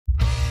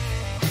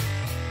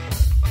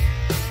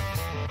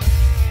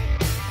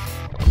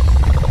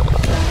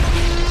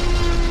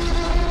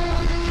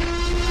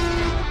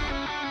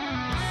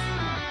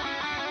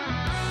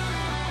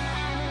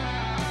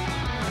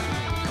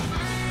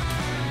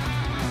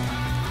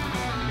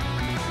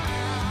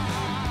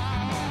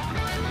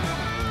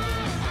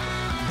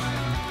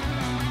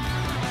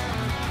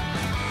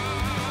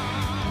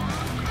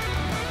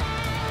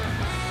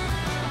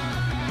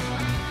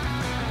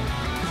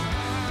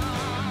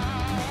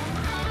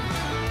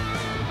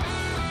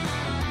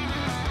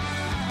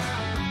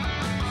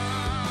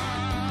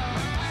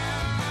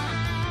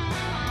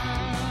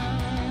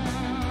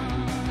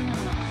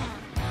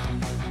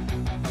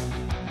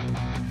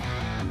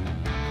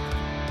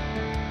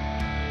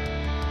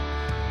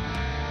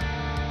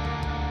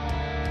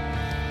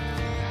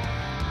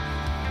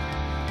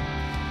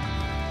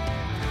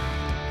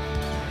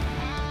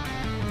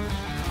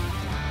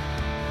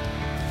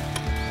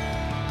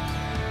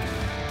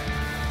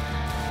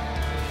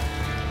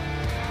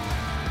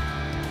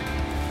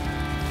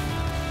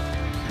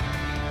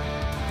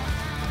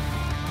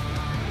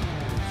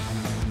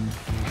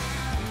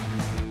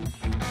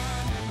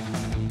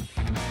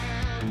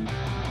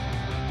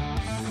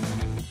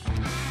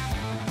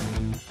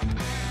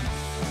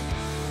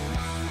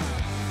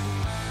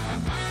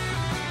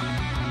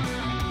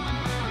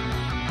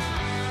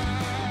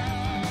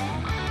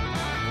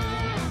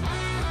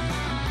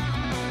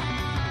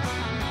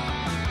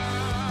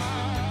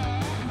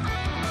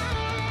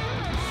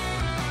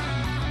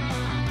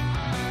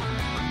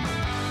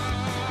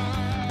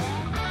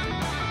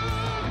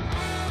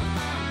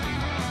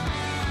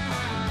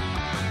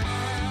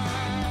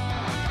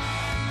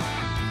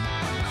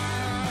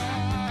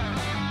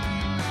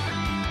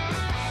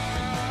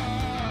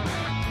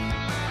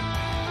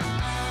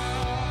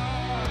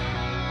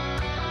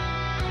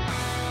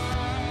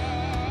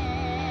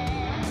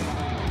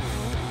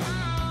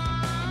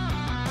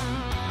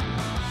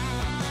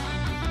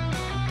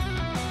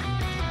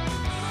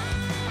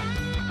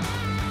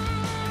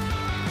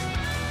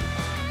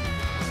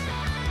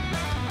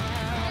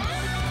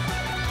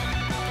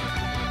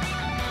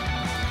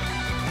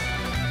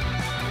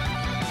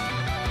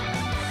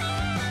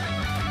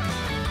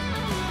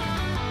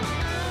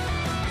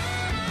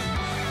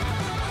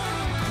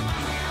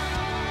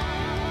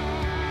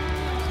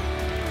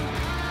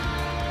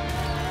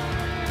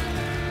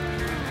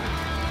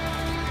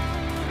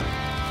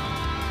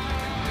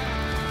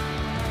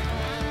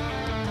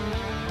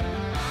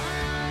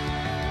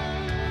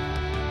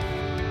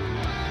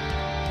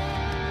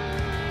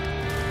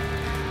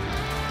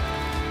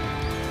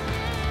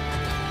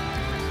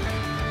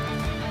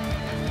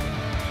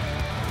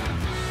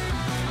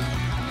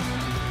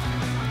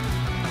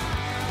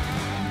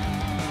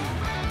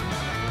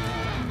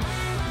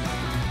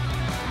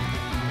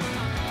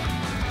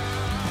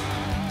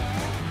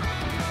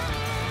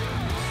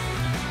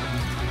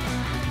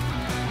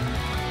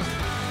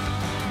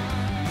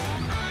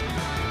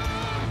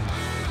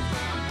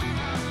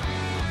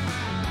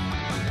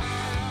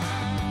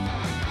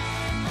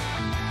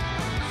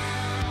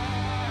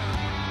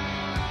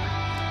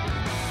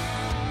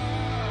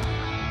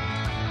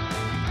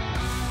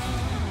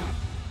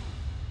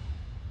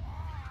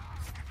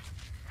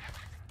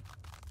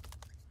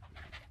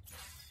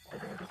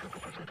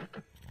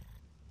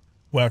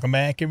Welcome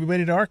back,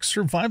 everybody, to Ark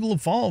Survival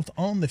Evolved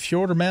on the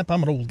Fjordur map.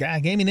 I'm an old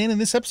guy gaming, and in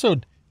this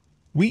episode,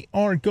 we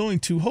are going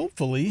to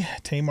hopefully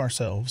tame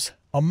ourselves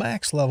a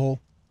max level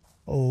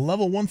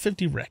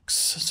 150 Rex.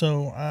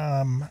 So,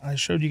 I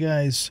showed you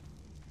guys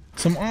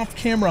some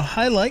off-camera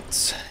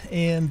highlights,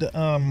 and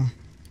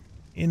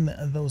in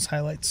those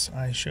highlights,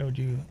 I showed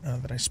you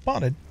that I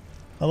spotted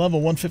a level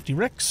 150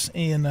 Rex,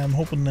 and I'm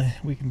hoping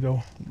that we can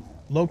go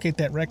locate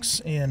that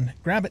Rex and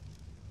grab it,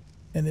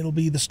 and it'll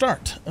be the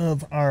start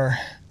of our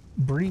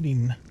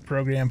breeding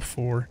program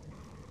for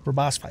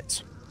boss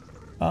fights.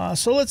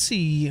 So let's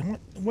see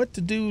what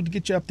to do to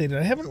get you updated.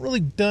 I haven't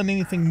really done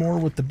anything more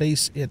with the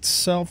base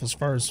itself as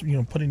far as,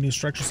 putting new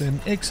structures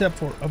in, except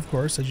for, of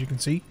course, as you can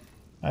see,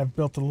 I've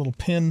built a little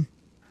pin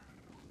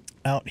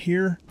out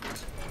here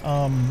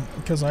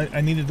because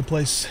I needed a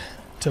place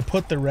to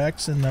put the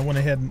Rex, and I went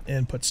ahead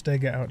and put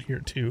Stega out here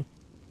too.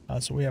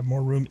 So we have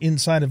more room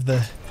inside of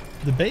the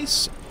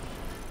base.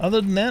 Other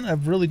than that,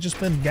 I've really just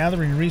been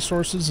gathering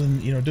resources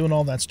and, doing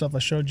all that stuff I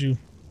showed you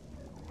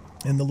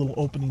in the little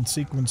opening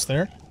sequence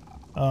there.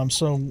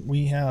 So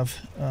we have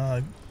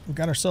we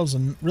got ourselves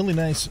a really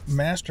nice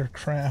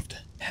Mastercraft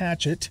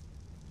hatchet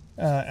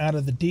out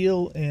of the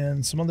deal,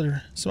 and some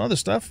other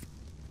stuff.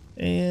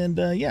 And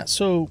yeah,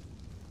 so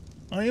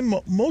I am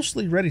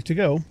mostly ready to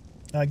go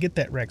get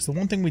that Rex. The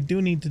one thing we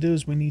do need to do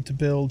is we need to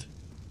build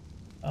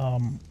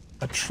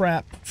a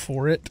trap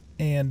for it,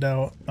 and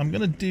I'm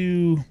gonna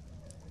do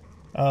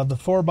the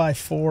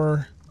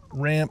 4x4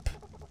 ramp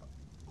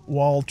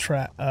wall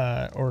trap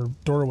or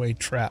doorway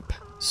trap.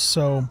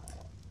 So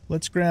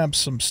let's grab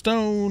some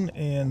stone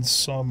and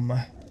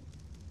some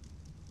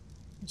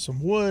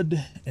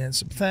wood and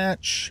some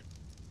thatch,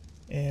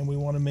 and we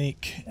want to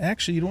make,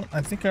 actually,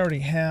 I think I already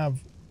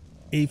have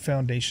a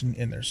foundation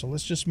in there, so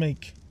let's just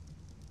make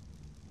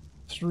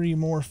 3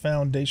 more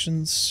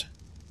foundations.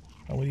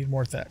 We need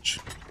more thatch.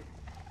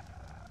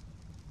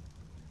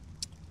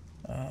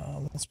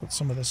 Let's put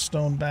some of this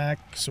stone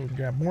back so we can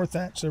grab more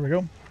thatch. There we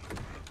go.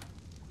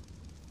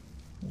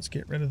 Let's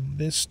get rid of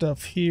this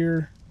stuff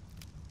here.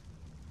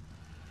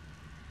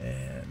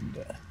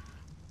 And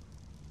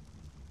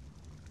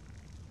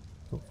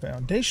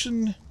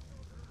foundation.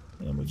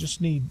 And we just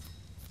need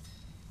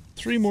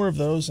 3 more of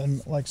those.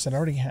 And like I said, I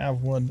already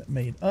have one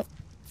made up.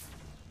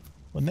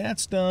 When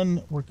that's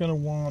done, we're going to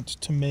want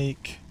to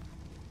make,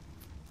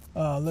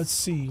 let's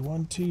see,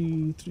 1,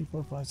 2, 3,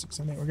 4, 5, 6,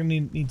 7, 8. We're going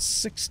to need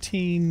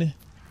 16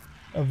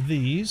 of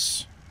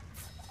these.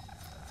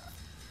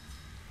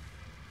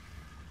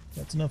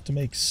 That's enough to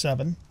make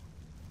 7.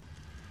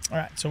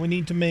 Alright, so we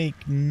need to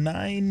make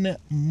 9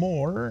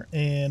 more,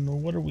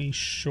 and what are we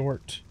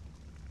short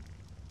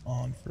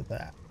on for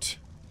that?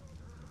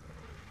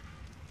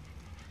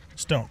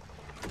 Stone.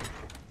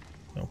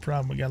 No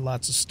problem, we got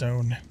lots of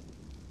stone.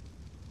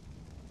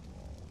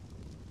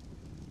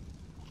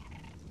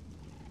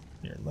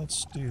 Here,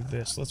 let's do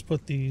this. Let's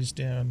put these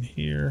down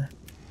here.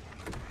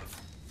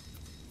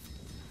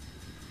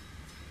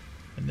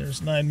 And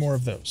there's 9 more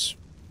of those.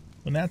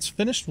 When that's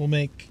finished, we'll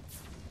make,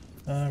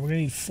 we're going to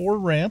need 4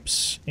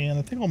 ramps, and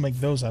I think I'll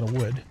make those out of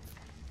wood.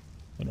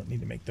 We don't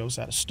need to make those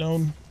out of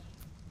stone.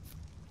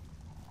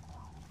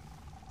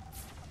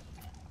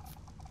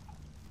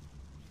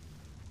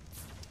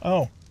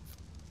 Oh,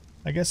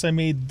 I guess I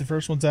made the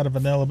first ones out of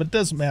vanilla, but it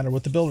doesn't matter.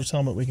 With the builder's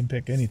helmet, we can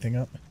pick anything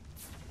up.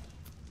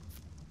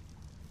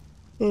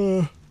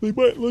 They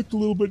might look a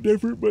little bit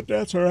different, but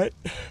that's alright.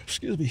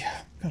 Excuse me,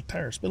 I'm kind of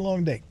tired. It's been a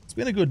long day. It's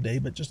been a good day,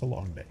 but just a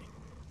long day.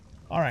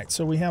 Alright,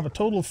 so we have a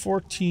total of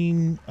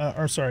 14,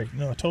 a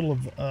total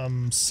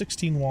of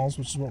 16 walls,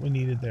 which is what we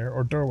needed there,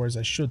 or doorways,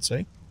 I should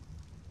say.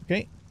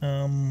 Okay,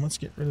 let's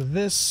get rid of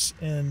this,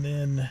 and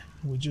then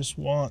we just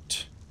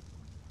want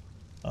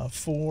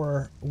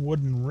 4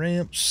 wooden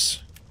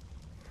ramps,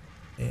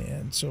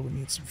 and so we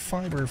need some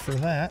fiber for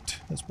that.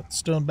 Let's put the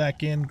stone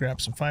back in,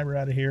 grab some fiber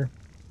out of here,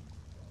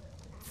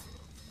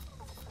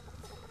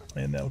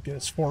 and that'll get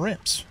us 4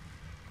 ramps.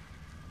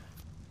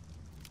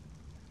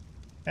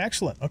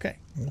 Excellent. Okay,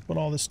 we'll put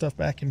all this stuff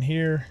back in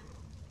here,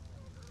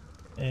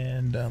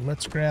 and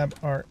let's grab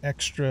our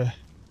extra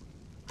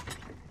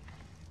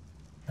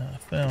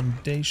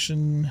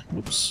foundation.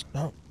 Whoops.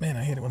 Oh man,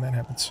 I hate it when that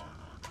happens.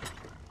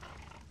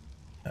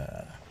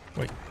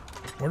 Wait,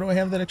 where do I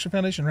have that extra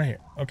foundation? Right here.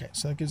 Okay,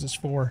 so that gives us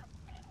 4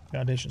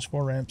 foundations,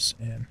 4 ramps,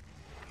 and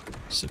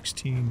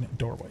 16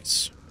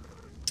 doorways.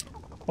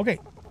 Okay,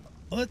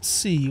 let's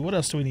see, what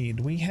else do we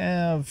need? We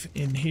have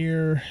in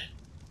here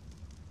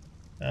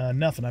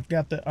nothing. I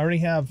already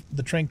have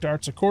the trank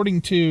darts.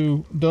 According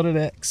to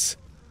Dodedex,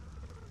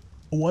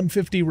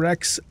 150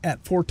 Rex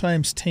at 4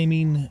 times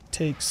taming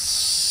takes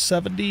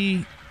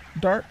 70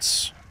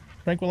 darts,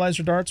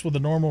 tranquilizer darts, with a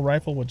normal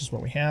rifle, which is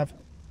what we have.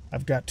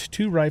 I've got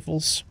 2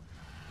 rifles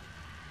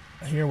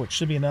here, which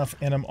should be enough,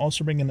 and I'm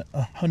also bringing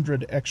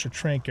 100 extra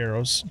trank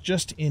arrows,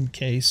 just in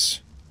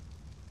case,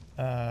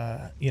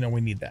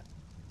 we need that.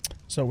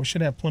 So we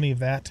should have plenty of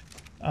that.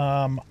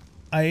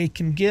 I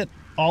can get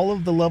all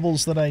of the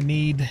levels that I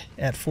need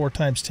at 4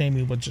 times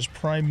taming with just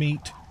prime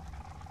meat.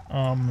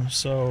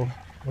 So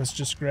let's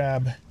just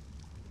grab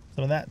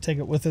some of that, take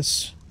it with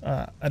us.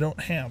 I don't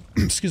have,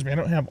 excuse me, I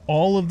don't have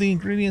all of the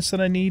ingredients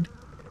that I need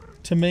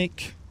to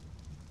make,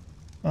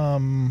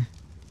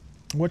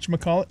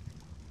 whatchamacallit,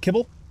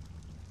 kibble,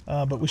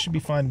 but we should be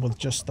fine with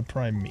just the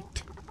prime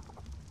meat.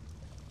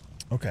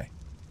 Okay.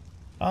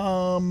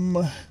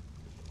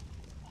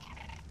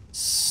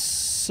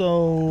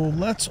 So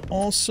let's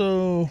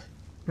also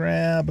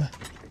grab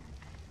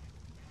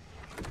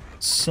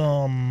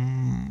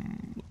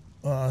some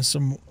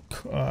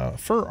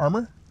fur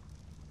armor.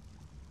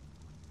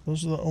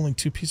 Those are the only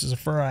 2 pieces of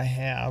fur I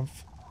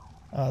have.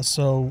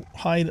 So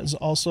hide is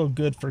also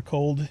good for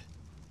cold.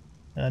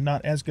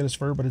 Not as good as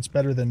fur, but it's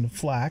better than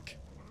flak.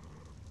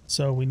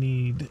 So we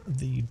need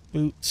the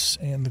boots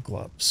and the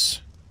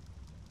gloves.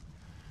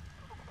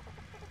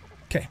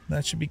 Okay,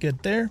 that should be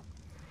good there.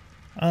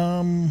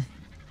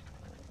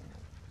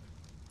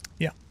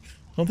 Yeah.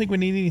 Don't think we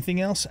need anything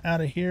else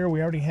out of here.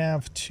 We already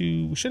have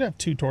 2. We should have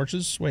 2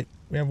 torches. Wait,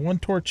 we have 1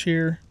 torch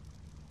here.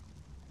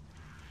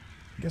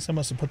 I guess I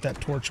must have put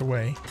that torch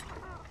away.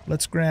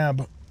 Let's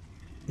grab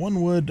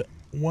 1 wood,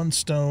 1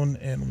 stone,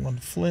 and 1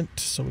 flint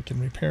so we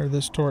can repair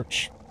this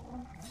torch.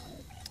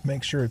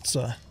 Make sure it's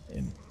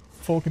in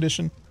full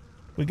condition.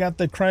 We got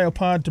the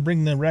cryopod to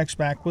bring the Rex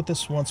back with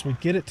us once we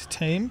get it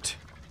tamed.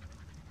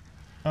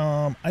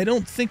 I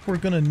don't think we're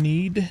going to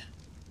need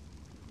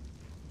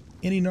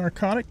any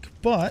narcotic,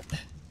 but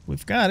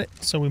we've got it,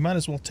 so we might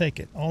as well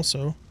take it.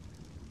 Also,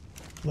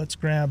 let's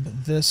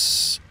grab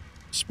this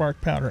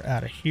spark powder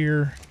out of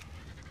here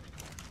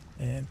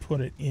and put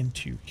it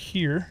into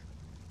here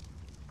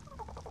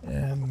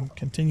and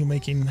continue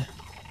making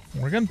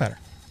more gunpowder.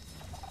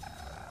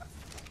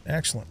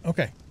 Excellent.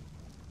 Okay.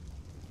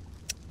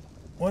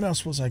 What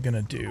else was I going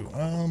to do?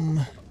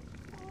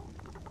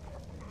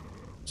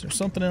 Is there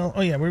something else?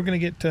 Oh yeah, we were going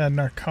to get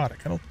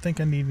narcotic. I don't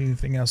think I need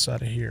anything else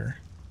out of here.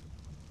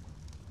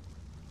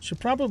 Should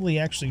probably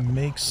actually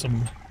make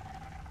some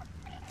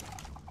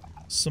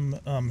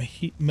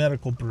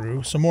medical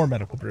brew, some more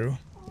medical brew.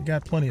 We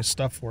got plenty of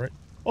stuff for it.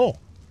 Oh,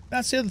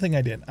 that's the other thing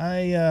I did.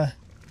 I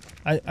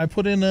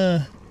put in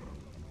a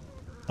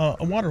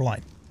water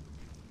line.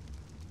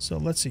 So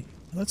let's see.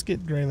 Let's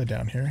get Grayla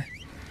down here.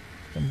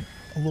 I'm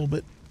a little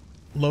bit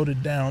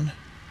loaded down.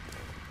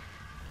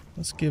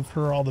 Let's give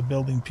her all the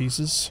building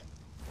pieces.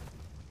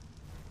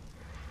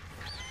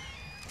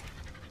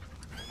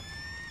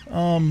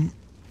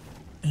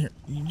 Here,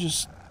 you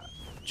just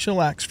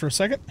chillax for a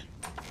second.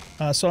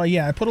 So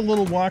yeah, I put a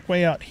little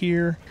walkway out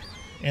here,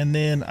 and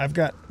then I've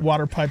got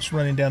water pipes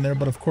running down there,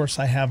 but of course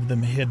I have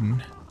them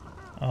hidden.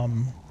 So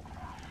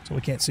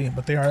we can't see them,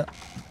 but they are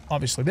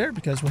obviously there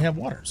because we have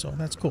water, so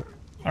that's cool.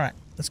 All right,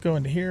 let's go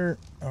into here.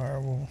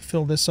 We'll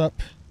fill this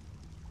up.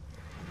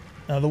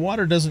 The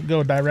water doesn't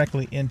go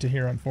directly into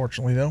here,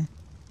 unfortunately, though.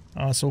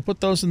 So we'll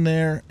put those in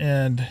there,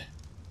 and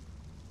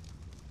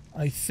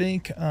I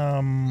think,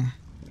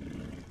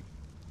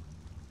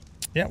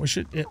 yeah, we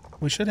should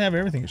have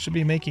everything. It should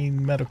be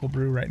making medical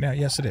brew right now.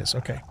 Yes, it is.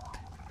 Okay.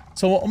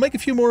 So I'll make a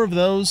few more of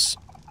those,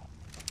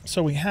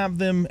 so we have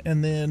them,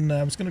 and then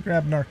I was going to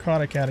grab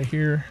narcotic out of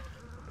here.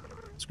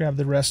 Let's grab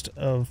the rest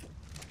of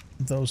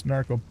those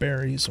narco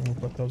berries, and we'll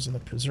put those in the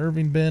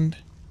preserving bin.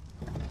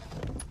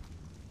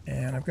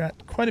 And I've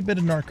got quite a bit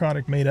of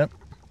narcotic made up.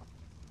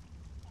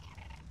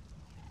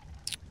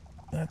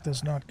 That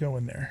does not go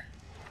in there.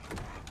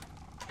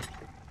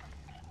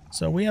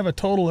 So we have a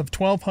total of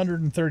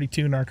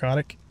 1,232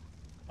 narcotic.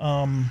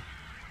 I'll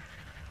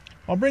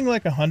bring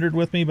like 100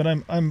 with me, but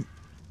or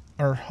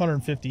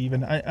 150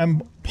 even.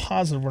 I'm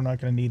positive we're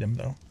not going to need them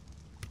though.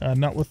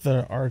 Not with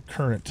our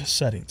current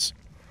settings.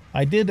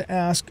 I did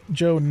ask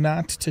Joe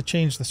not to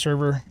change the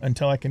server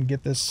until I can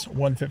get this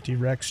 150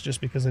 Rex,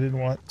 just because I didn't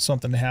want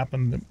something to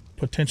happen that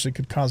potentially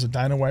could cause a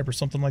dino wipe or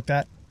something like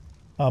that.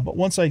 But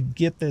once I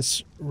get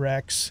this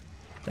Rex,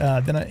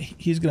 then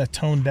he's going to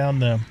tone down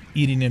the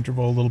eating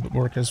interval a little bit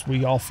more, because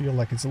we all feel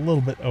like it's a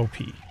little bit OP.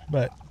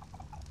 But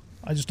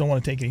I just don't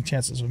want to take any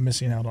chances of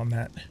missing out on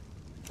that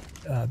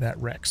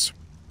Rex.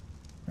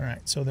 All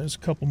right, so there's a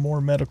couple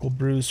more medical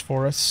brews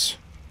for us.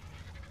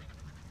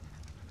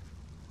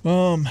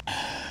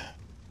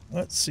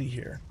 Let's see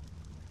here.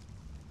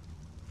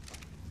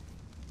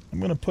 I'm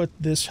going to put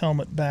this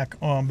helmet back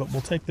on, but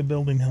we'll take the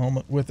building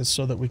helmet with us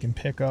so that we can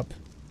pick up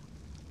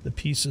the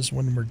pieces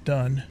when we're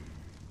done.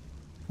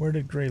 Where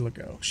did Grayla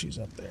go? She's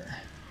up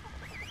there.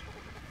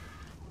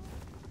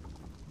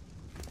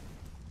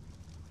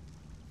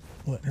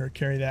 Let her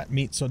carry that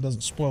meat so it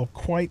doesn't spoil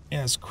quite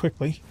as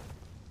quickly.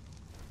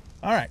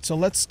 Alright, so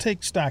let's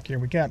take stock here.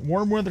 We got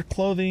warm weather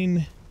clothing.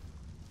 We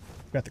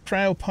got the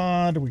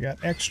cryopod. We got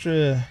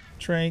extra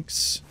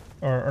tranks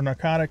or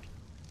narcotic.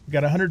 We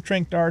got 100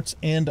 trank darts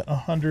and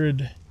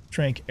 100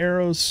 trank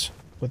arrows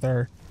with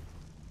our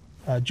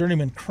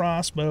journeyman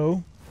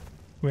crossbow.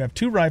 We have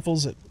 2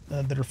 rifles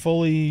that are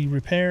fully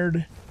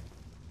repaired.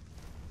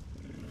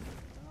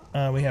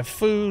 We have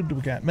food,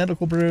 we got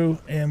medical brew,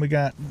 and we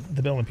got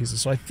the building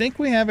pieces. So I think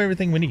we have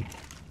everything we need.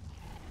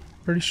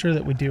 Pretty sure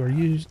that we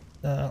do.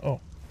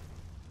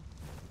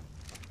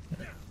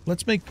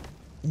 Let's make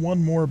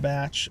one more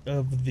batch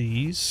of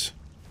these.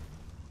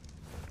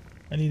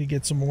 I need to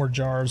get some more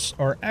jars,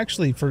 or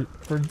actually for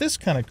this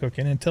kind of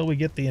cooking, until we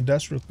get the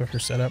industrial cooker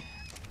set up,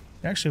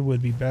 it actually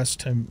would be best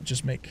to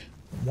just make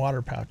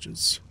water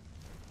pouches.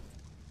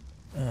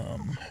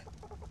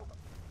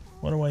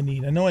 What do I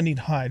need? I know I need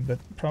hide, but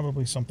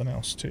probably something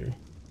else too.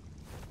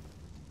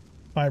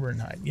 Fiber and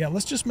hide. Yeah,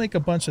 let's just make a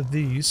bunch of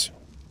these.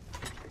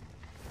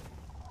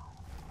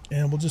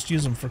 And we'll just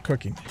use them for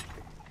cooking.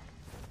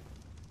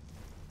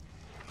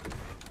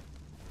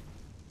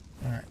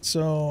 Alright,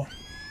 so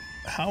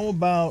how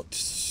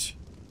about...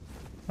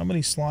 how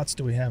many slots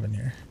do we have in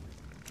here?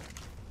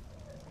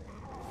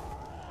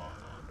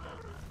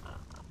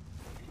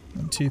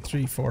 1, 2,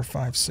 3, 4,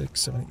 5,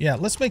 6, 7. Yeah,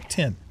 let's make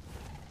 10.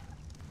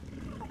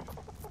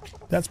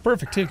 That's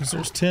perfect too, because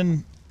there's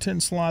 10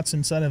 slots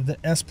inside of the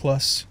S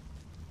Plus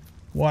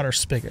water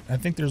spigot. I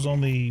think there's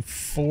only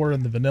 4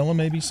 in the vanilla,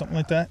 maybe, something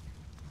like that.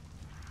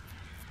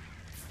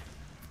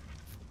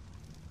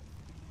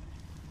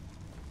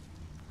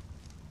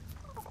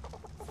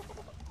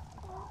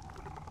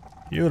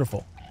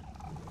 Beautiful.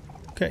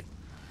 Okay.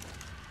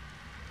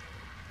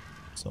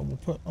 So we'll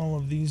put all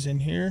of these in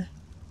here.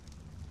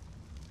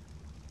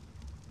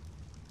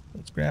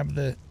 Let's grab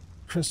the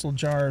crystal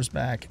jars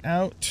back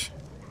out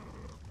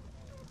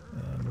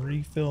and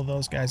refill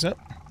those guys up.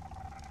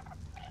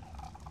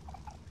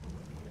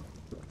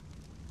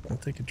 We'll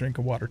take a drink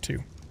of water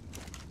too.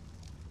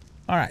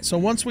 Alright, so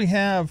once we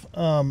have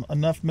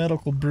enough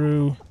medical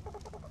brew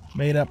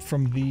made up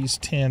from these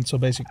 10, so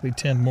basically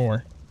 10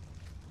 more,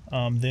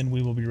 then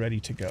we will be ready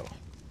to go.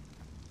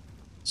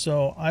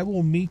 So I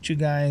will meet you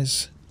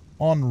guys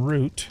en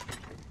route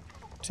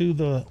to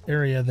the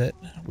area that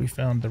we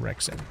found the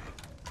wrecks in.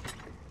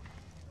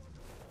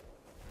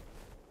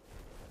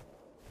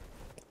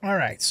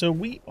 Alright, so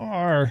we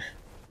are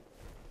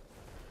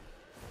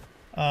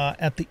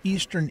at the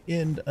eastern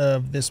end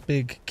of this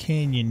big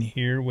canyon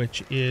here,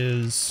 which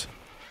is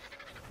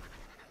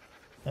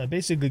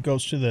basically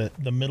goes to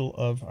the middle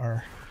of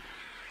our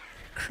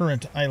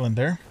current island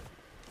there.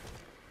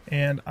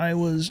 And I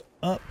was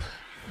up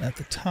at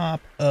the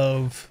top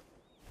of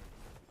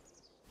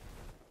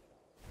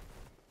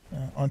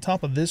on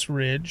top of this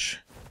ridge,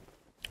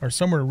 or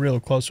somewhere real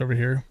close over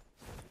here.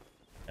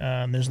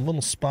 There's a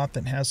little spot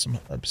that has some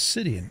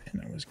obsidian,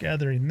 and I was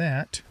gathering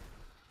that.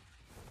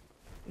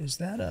 Is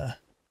that a...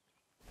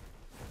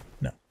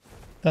 no.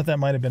 Thought that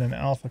might have been an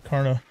alpha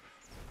carno.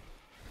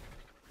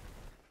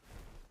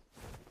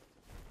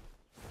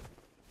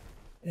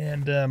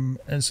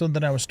 And so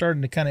then I was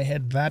starting to kind of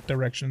head that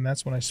direction, and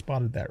that's when I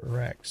spotted that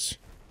Rex.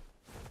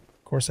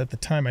 Of course, at the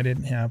time I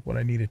didn't have what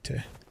I needed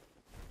to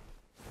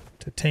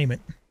tame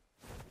it.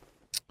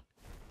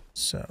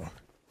 So...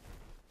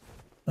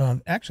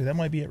 actually, that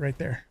might be it right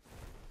there.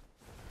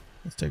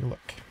 Let's take a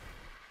look.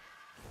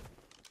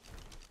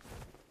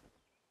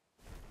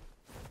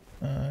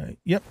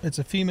 Yep, it's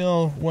a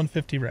female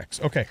 150 Rex.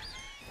 Okay,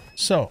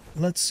 so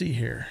let's see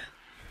here.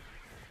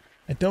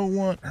 I don't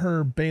want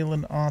her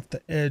bailing off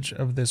the edge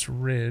of this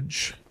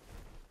ridge.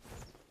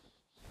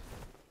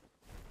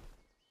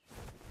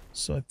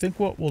 So I think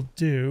what we'll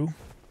do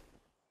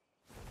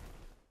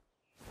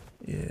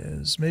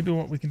is maybe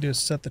what we can do is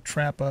set the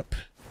trap up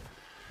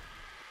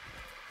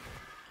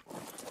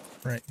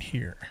right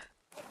here.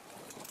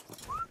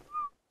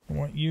 I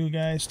want you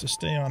guys to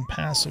stay on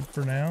passive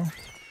for now.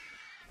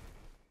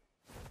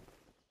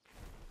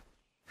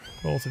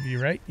 Both of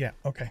you, right? Yeah,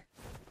 okay.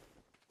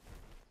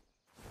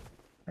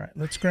 Alright,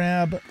 let's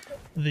grab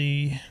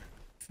the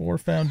 4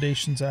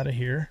 foundations out of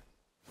here.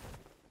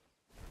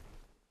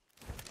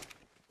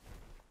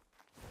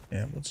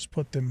 And we'll just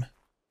put them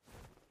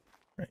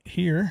right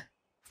here.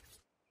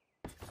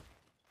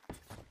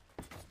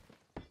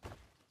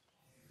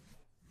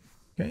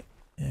 Okay,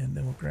 and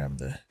then we'll grab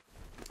the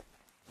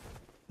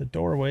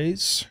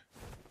doorways.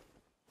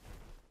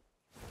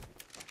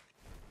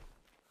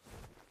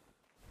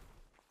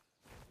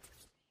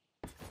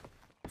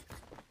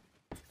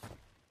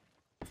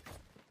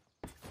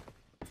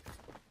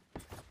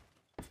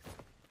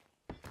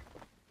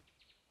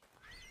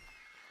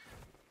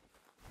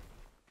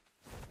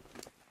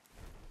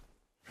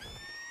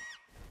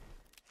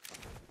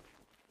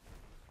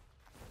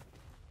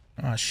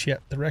 Ah,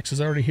 shit. The Rex is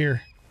already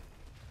here.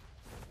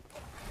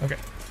 Okay.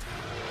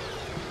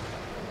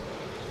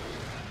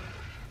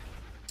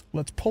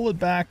 Let's pull it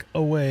back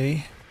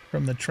away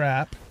from the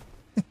trap.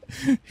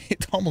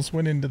 It almost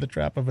went into the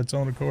trap of its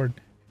own accord.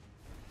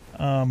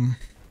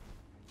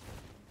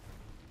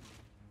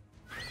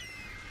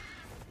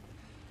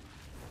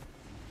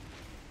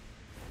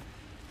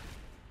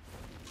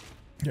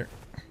 Here.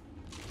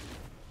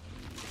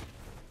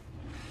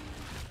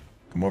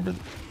 Come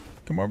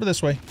over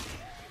this way.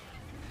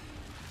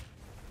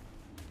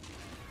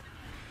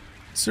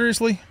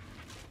 Seriously?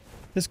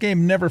 This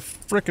game never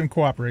frickin'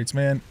 cooperates,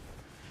 man.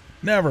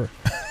 Never.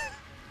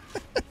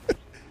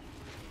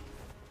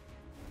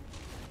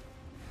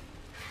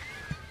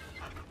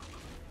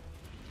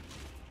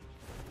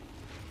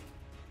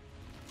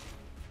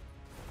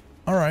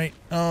 All right.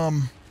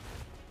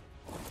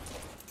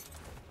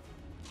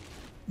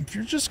 If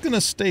you're just going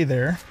to stay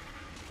there...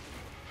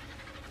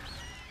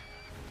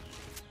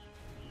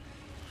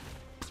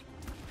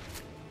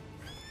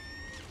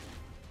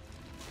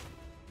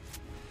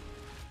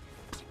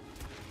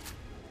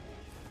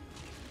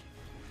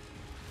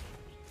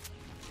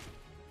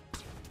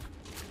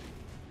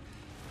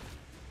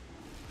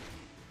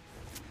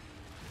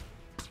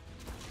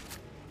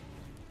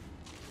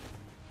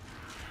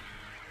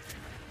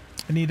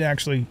 I need to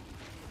actually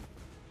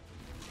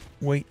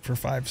wait for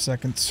 5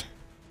 seconds.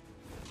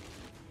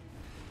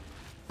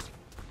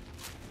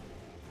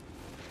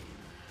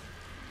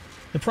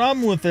 The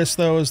problem with this,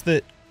 though, is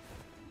that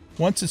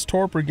once its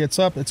torpor gets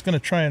up, it's going to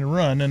try and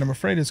run, and I'm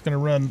afraid it's going to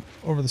run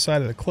over the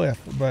side of the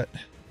cliff, but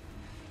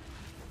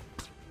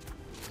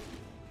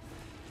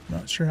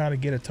not sure how to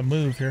get it to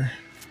move here.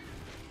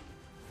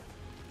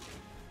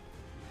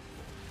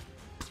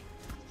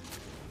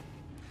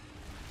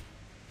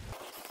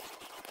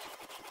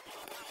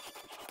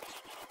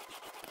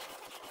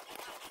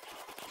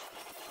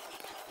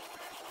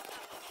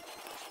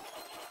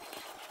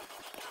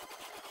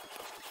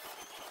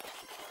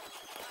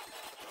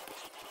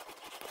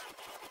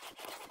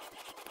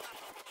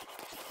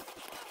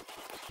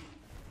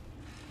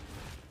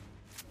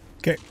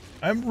 Okay,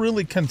 I'm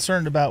really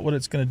concerned about what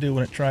it's going to do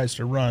when it tries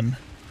to run.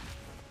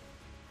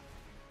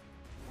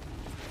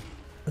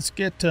 Let's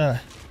get,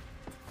 okay,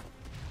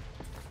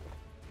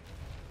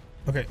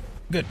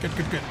 good.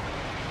 Okay,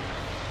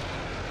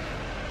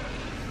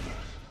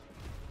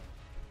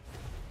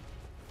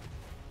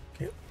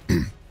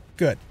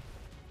 good.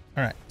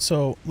 All right,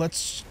 so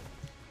let's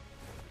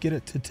get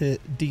it to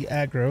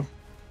de-aggro,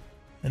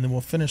 and then we'll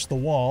finish the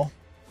wall.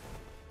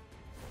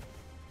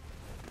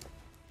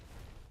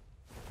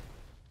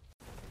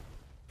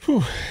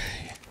 Whew.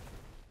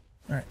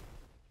 All right.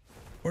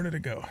 Where did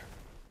it go?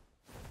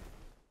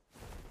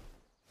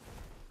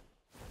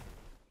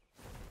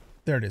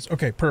 There it is.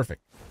 Okay,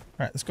 perfect.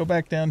 All right, let's go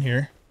back down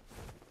here.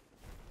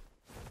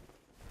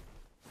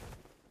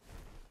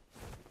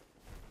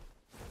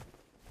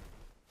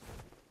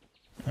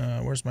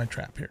 Where's my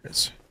trap? Here it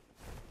is.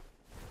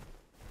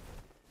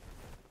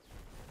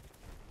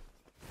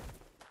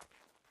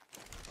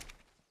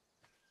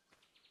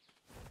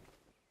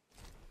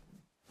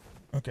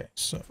 Okay,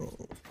 so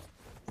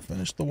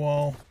finish the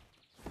wall.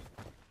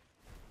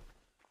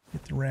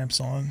 Get the ramps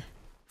on.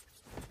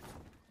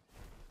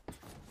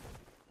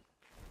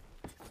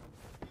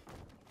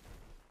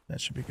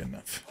 That should be good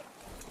enough.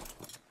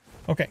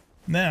 Okay,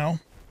 now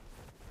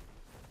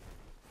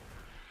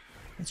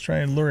let's try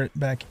and lure it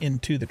back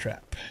into the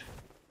trap.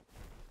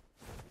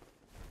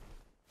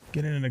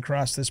 Getting it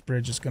across this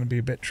bridge is going to be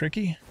a bit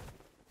tricky.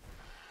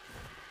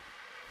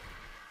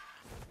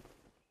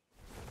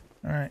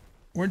 All right.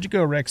 Where'd you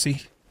go,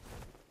 Rexy?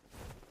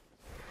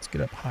 Let's get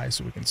up high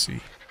so we can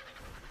see.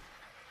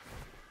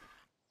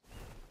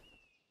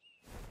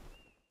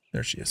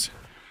 There she is.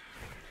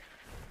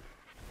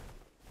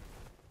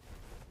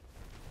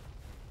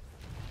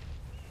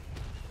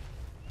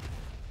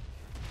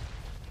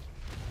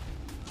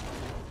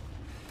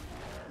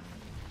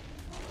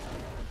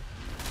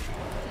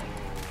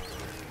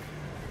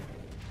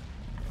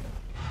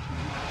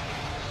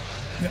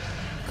 Yep.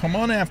 Come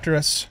on after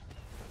us.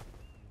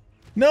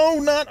 No,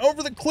 not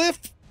over the cliff.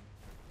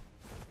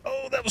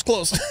 Oh, that was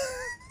close.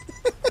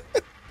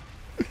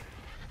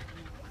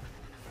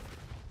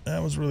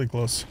 That was really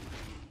close.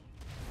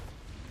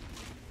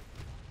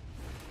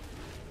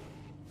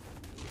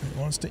 It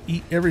wants to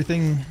eat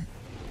everything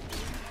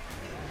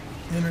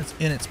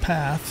in its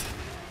path.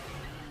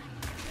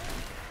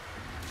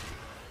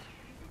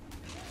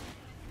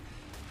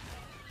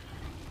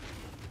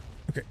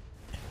 Okay.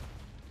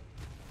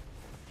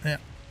 Now,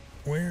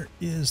 where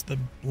is the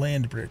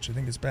land bridge? I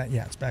think it's back.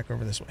 Yeah, it's back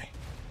over this way.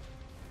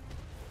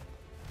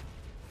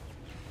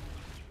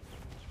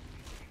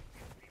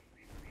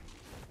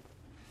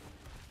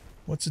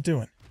 What's it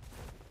doing?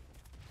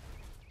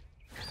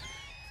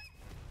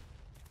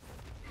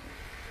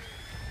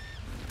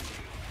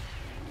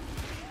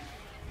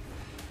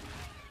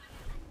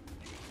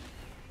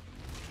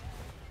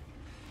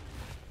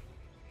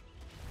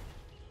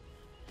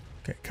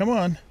 Okay, come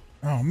on.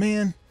 Oh,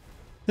 man.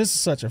 This is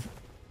such a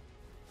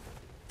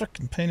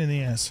fucking pain in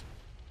the ass.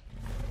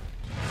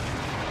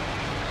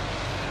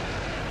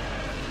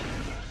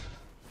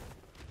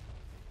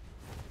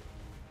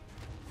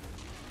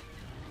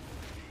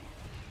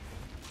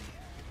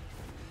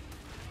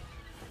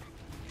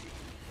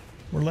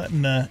 We're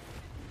letting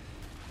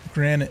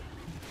granite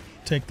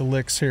take the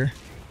licks here.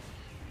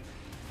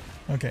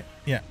 Okay,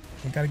 yeah.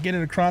 We got to get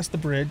it across the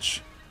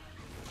bridge.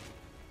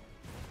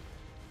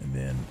 And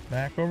then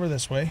back over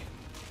this way.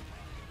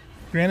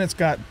 Granite's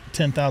got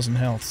 10,000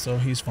 health, so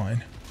he's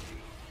fine.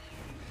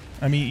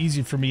 I mean,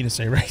 easy for me to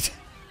say, right?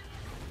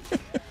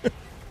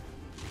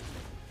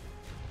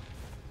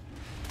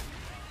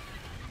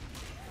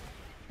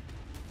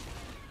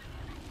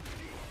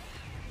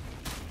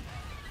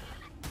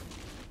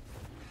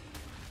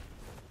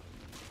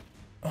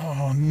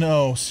 Oh,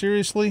 no.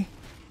 Seriously?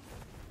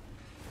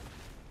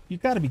 You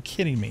got to be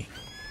kidding me.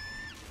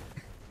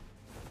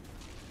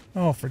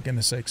 Oh, for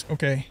goodness sakes.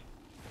 Okay.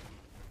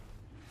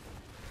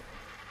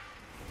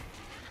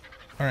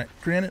 Alright,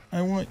 Granite,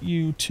 I want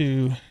you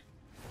to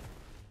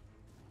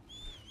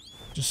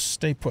just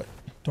stay put.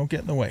 Don't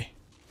get in the way.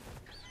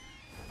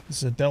 This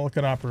is a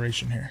delicate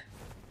operation here.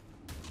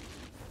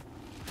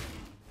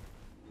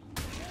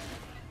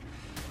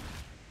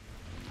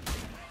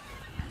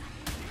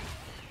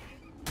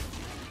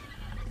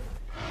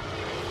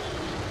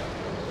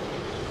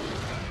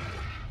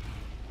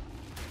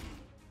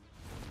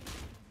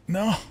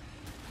 No.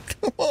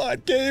 Come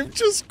on, game.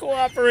 Just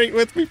cooperate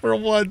with me for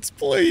once,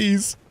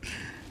 please.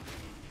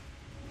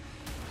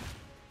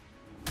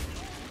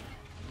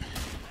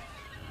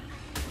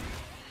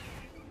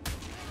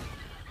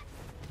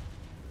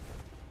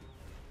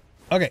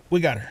 Okay, we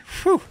got her.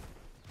 Whew.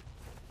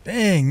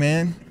 Dang,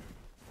 man.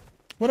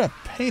 What a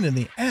pain in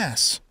the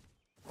ass.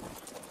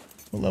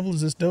 What level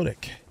is this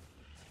Dodic?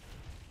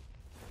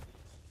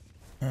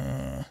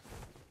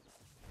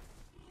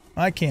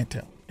 I can't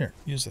tell. Here,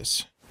 use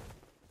this.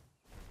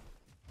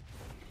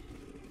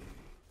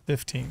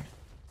 15.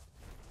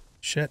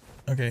 Shit.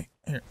 Okay,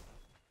 here.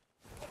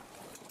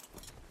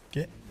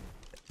 Get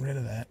rid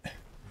of that.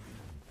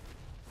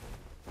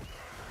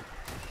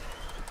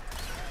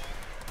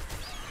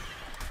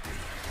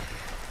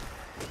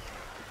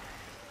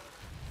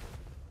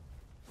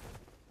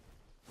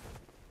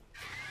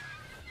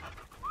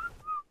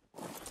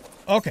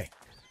 Okay.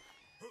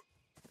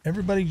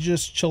 Everybody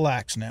just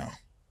chillax now.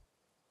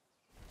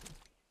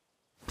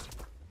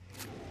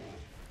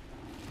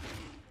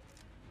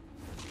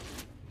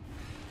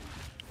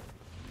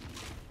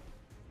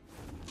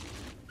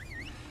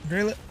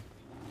 Graylet,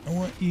 I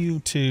want you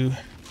to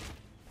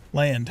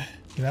land.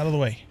 Get out of the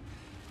way.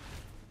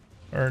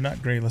 Or not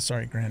Graylet,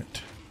 sorry,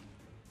 Granite.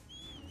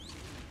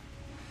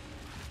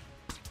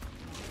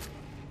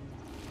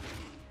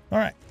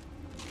 Alright.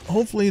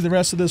 Hopefully the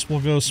rest of this will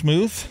go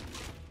smooth.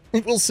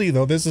 We'll see,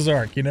 though. This is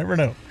Ark. You never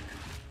know.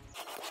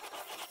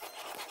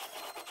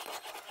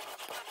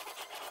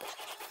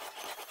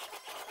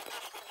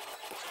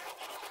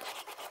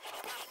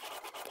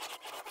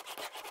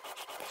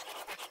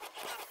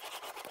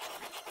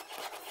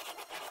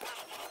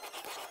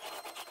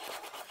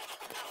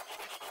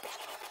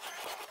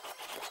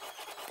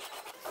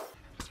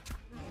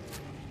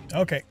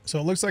 Okay, so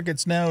it looks like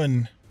it's now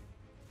in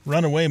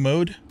runaway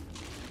mode.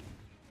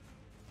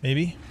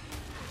 Maybe.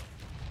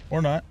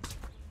 Or not.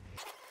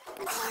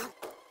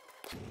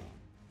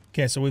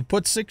 Okay, so we've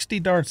put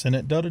 60 darts in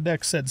it.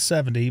 Dododeck said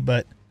 70,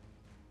 but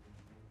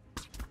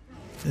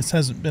this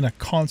hasn't been a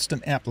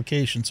constant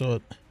application, so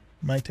it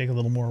might take a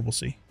little more. We'll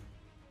see.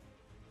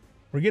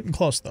 We're getting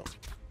close, though.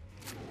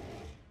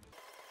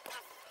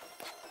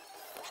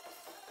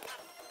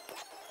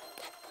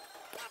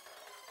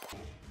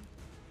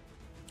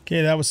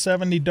 Okay, that was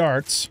 70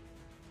 darts.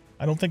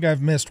 I don't think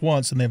I've missed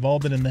once, and they've all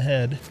been in the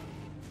head.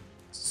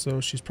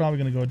 So she's probably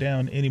going to go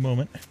down any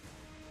moment.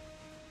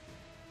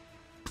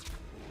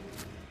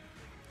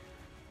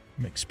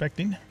 I'm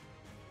expecting.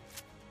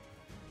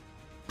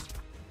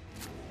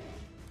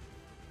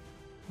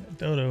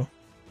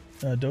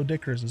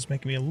 Dodickers is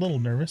making me a little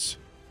nervous.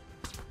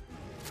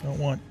 I don't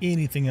want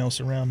anything else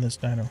around this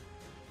dino.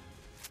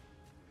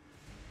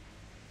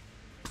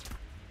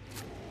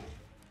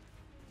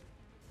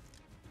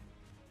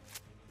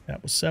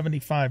 That was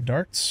 75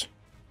 darts.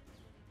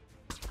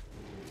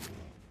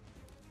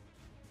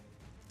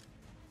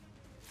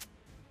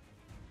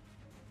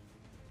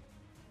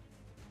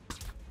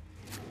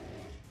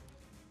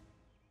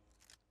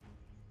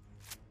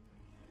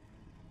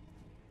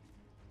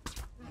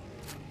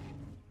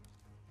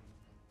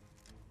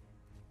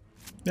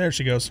 There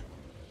she goes.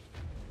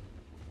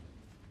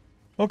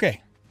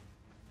 Okay.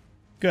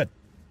 Good.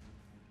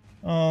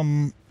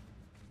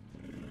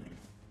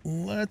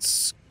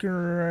 Let's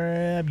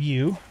grab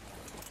you.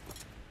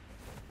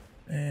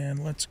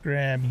 And let's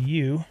grab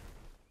you.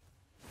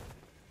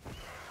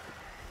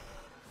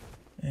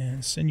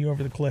 And send you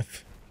over the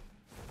cliff.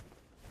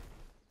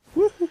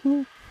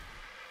 Woohoo!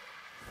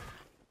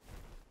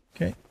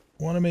 Okay.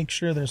 Want to make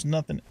sure there's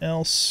nothing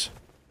else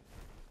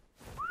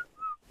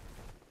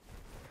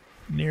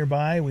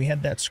nearby. We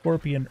had that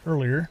scorpion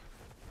earlier.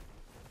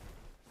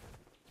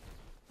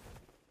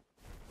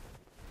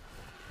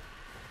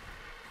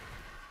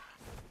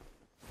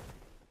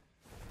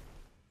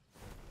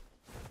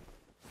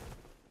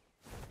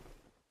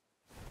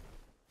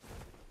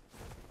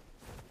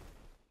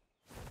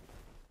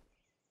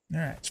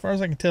 Alright, as far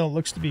as I can tell, it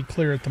looks to be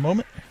clear at the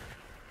moment.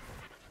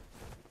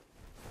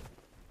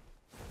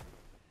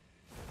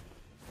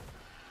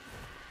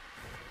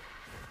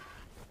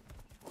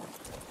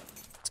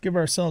 Let's give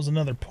ourselves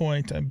another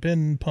point. I've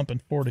been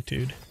pumping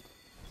fortitude.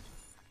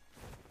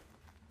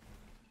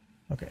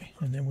 Okay,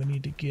 and then we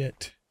need to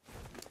get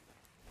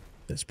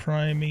this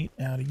primate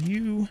out of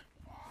you.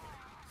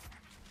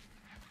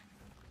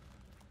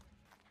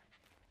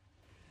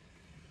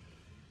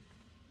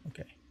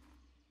 Okay.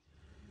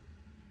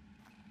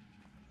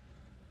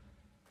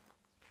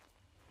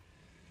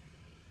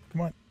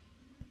 Come on.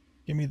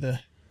 Give me the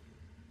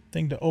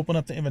thing to open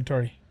up the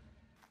inventory.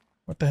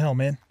 What the hell,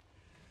 man?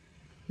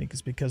 think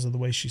it's because of the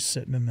way she's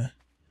sitting in the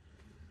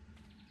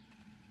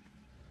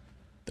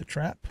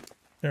trap.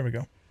 There we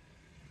go.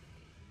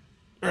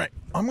 All right,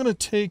 I'm going to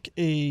take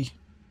a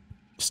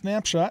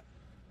snapshot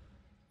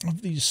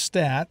of these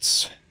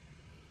stats.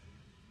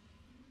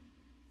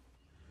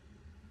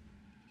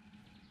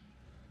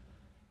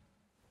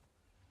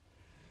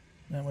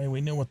 That way we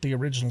know what the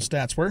original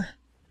stats were.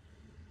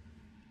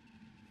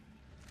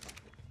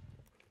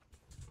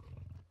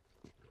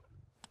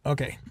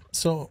 Okay,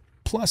 so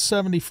plus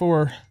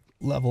 74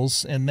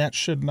 levels, and that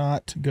should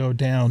not go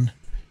down.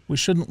 We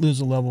shouldn't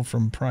lose a level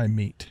from prime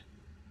meat.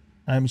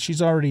 I mean,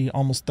 she's already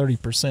almost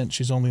 30%.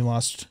 She's only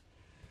lost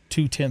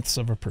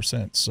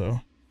 0.2%, so...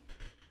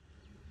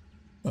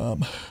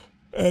 and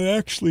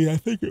actually, I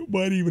think it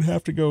might even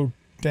have to go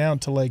down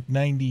to like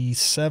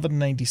 97,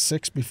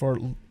 96 before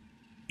it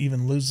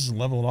even loses a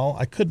level at all.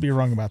 I could be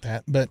wrong about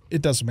that, but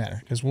it doesn't matter,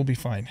 because we'll be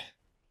fine.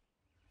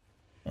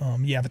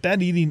 Yeah, but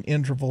that eating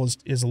interval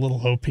is a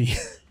little OP.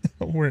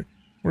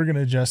 We're going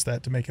to adjust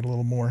that to make it a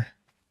little more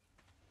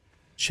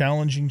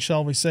challenging,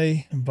 shall we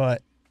say.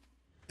 But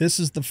this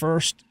is the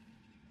first...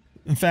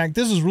 In fact,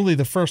 this is really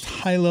the first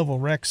high-level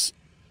Rex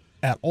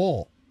at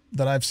all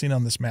that I've seen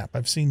on this map.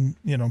 I've seen,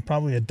 you know,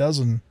 probably a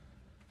dozen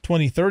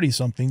 20,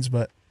 30-somethings,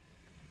 but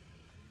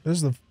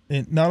this is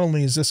not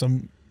only is this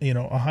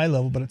a high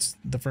level, but it's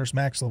the first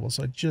max level,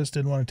 so I just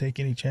didn't want to take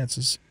any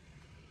chances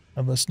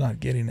of us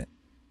not getting it.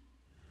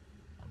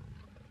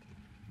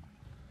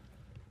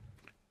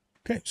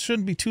 Okay,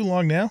 shouldn't be too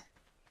long now.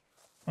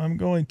 I'm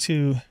going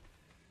to...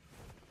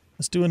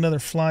 Let's do another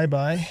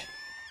flyby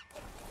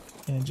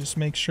and just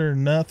make sure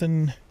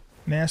nothing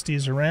nasty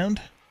is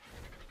around.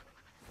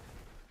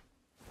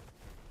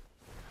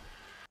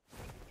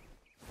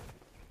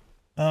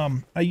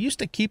 I used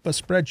to keep a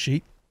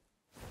spreadsheet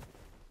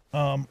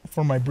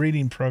for my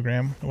breeding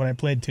program when I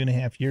played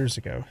 2.5 years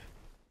ago.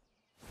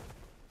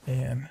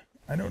 And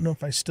I don't know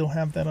if I still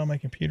have that on my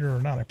computer or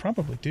not. I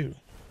probably do,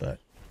 but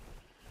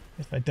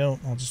if I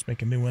don't, I'll just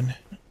make a new one.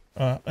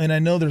 And I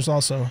know there's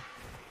also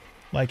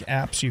like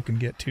apps you can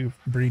get too,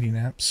 breeding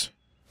apps.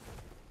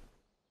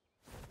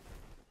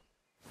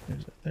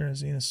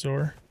 There's a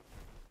Xenosaur.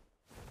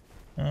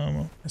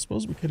 I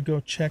suppose we could go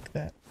check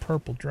that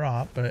purple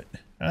drop, but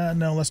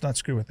no, let's not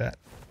screw with that.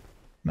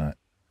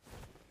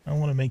 I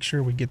want to make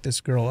sure we get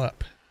this girl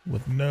up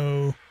with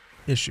no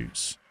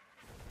issues.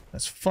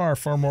 That's far,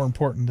 far more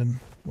important than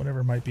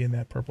whatever might be in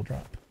that purple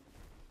drop.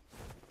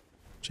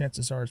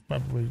 Chances are it's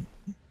probably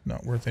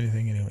not worth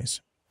anything anyways.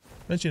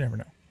 But you never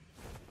know.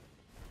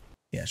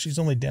 Yeah, she's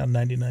only down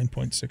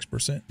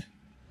 99.6%.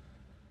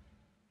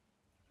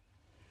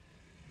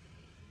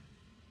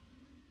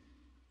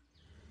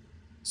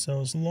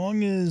 So as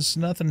long as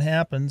nothing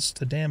happens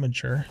to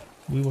damage her,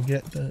 we will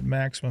get the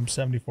maximum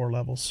 74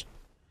 levels.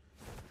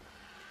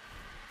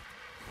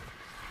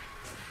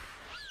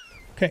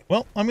 Okay,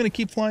 well, I'm going to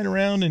keep flying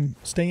around and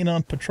staying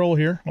on patrol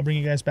here. I'll bring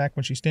you guys back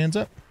when she stands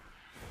up.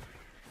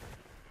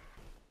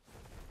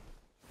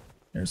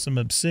 There's some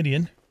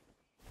obsidian.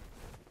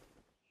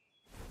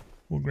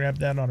 We'll grab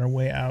that on our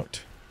way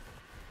out.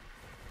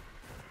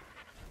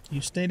 You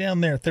stay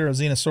down there,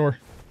 Therizinosaur.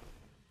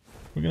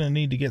 We're going to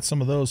need to get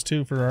some of those,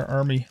 too, for our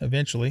army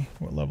eventually.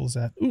 What level is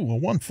that? Ooh, a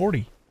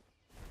 140.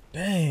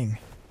 Dang.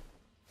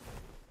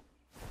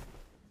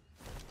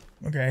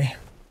 Okay.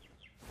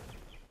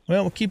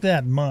 Well, we'll keep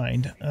that in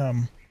mind.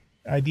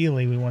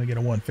 Ideally, we want to get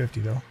a 150,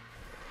 though.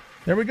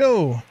 There we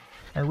go.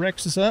 Our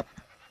Rex is up.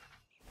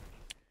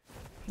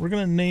 We're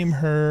going to name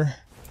her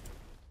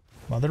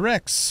Mother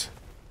Rex,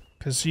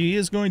 because she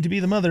is going to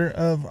be the mother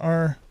of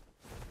our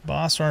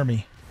boss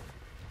army.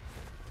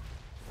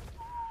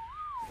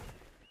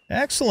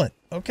 Excellent.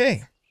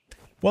 Okay.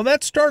 Well,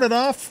 that started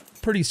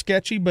off pretty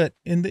sketchy, but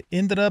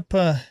ended up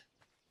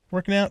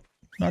working out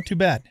not too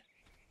bad.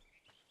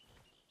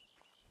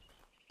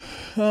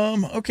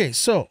 Okay,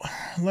 so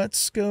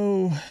let's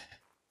go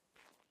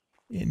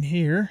in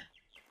here.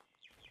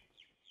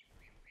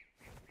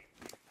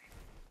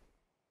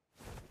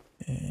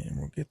 And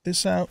we'll get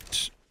this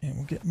out, and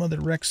we'll get Mother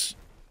Rex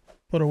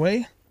put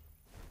away.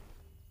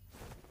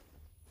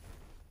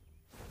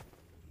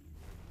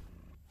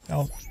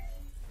 I'll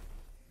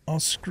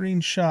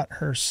screenshot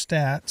her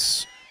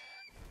stats.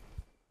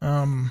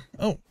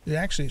 Oh,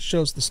 it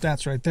shows the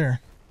stats right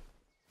there.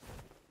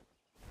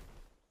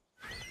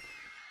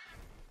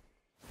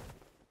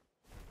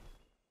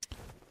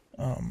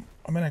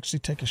 I'm gonna actually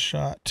take a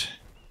shot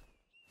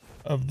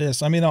of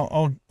this. I mean,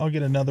 I'll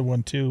get another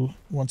one too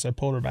once I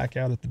pull her back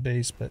out at the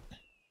base, but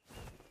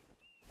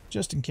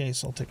just in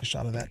case, I'll take a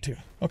shot of that too.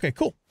 Okay,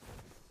 cool.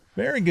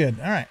 Very good.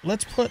 All right,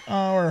 let's put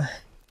our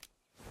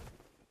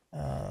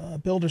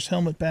builder's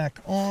helmet back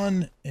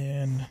on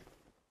and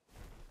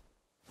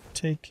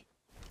take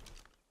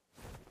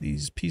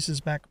these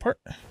pieces back apart.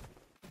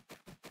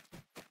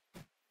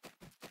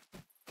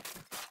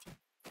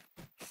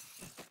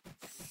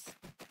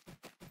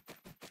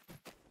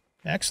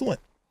 Excellent.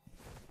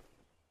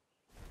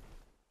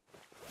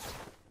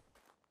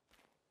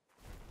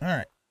 All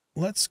right,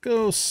 let's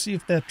go see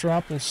if that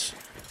drop was...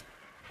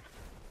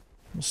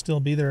 We'll still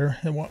be there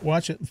and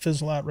watch it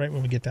fizzle out right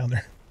when we get down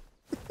there.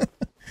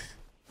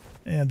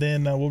 And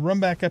then we'll run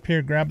back up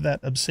here, grab that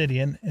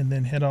obsidian, and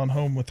then head on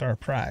home with our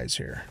prize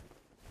here.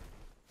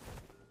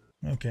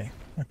 Okay,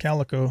 a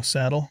calico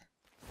saddle.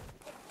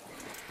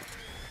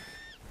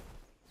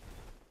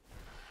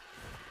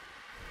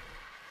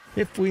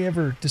 If we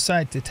ever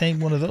decide to tame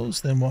one of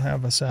those, then we'll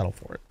have a saddle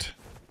for it.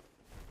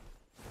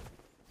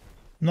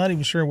 I'm not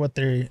even sure what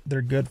they're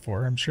good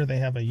for. I'm sure they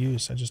have a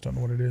use. I just don't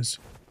know what it is.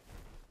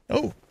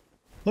 Oh,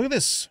 look at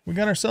this. We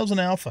got ourselves an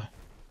alpha.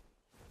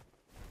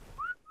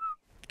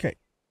 Okay.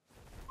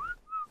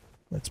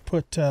 Let's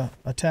put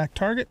attack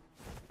target,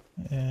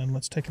 and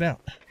let's take it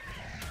out.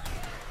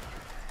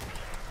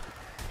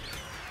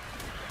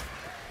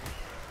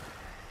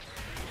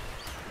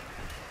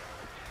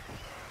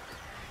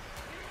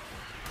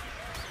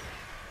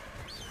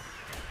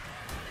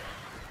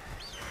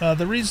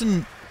 The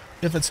reason,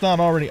 if it's not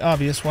already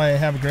obvious, why I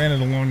have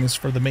Granite along is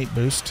for the mate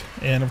boost.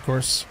 And, of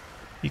course,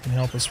 he can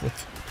help us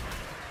with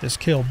this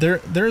kill.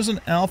 There's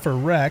an Alpha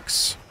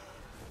Rex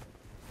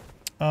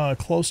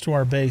close to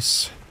our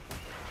base,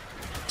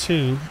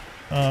 too.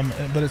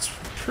 But it's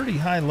pretty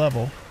high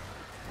level.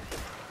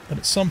 But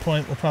at some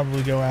point, we'll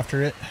probably go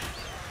after it.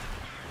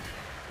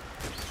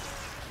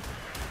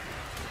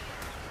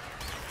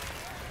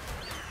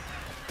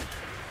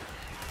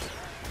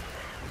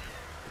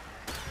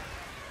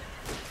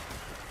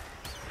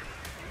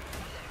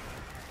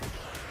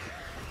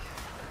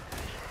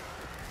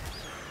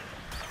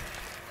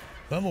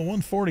 Level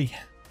 140,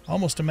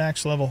 almost to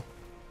max level.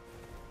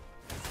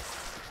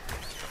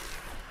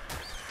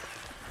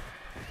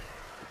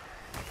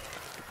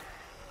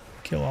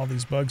 Kill all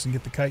these bugs and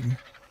get the chitin.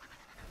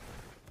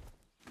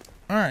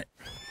 Alright.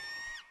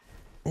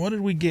 What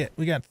did we get?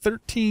 We got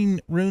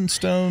 13 rune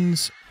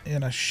stones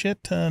and a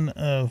shit ton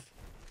of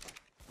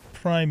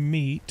prime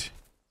meat.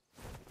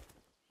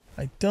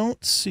 I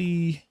don't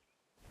see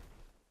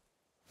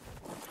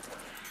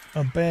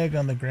a bag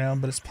on the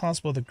ground, but it's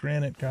possible the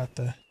granite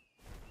got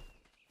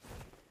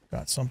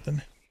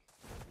something.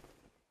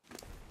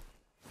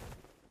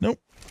 Nope.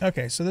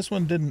 Okay, so this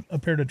one didn't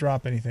appear to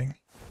drop anything,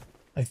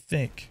 I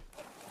think.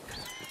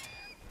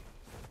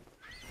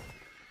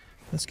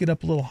 Let's get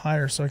up a little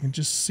higher so I can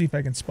just see if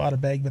I can spot a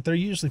bag, but they're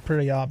usually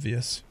pretty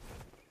obvious.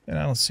 And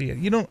I don't see it.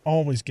 You don't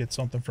always get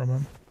something from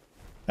them.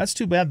 That's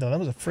too bad, though. That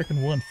was a freaking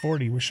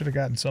 140. We should have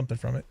gotten something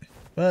from it.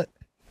 But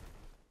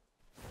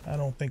I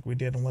don't think we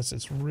did unless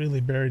it's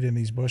really buried in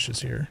these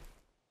bushes here.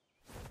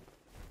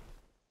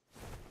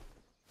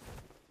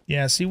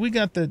 Yeah, see, we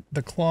got the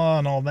claw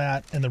and all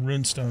that and the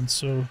runestone,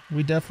 so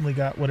we definitely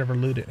got whatever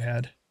loot it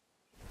had.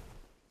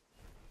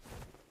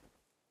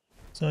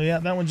 So yeah,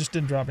 that one just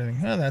didn't drop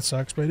anything. Oh, that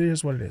sucks, but it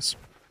is what it is.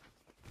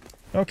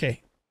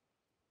 Okay.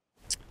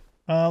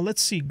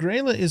 Let's see.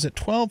 Grayla is at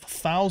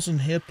 12,000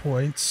 hit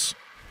points.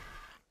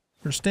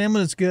 Her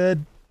stamina is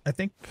good, I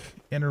think,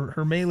 and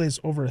her melee is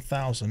over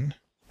 1,000.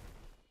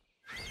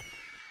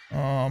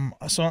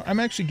 So I'm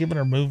actually giving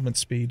her movement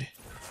speed.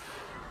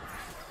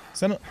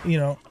 So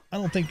I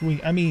don't think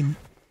I mean,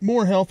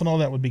 more health and all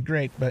that would be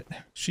great, but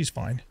she's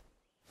fine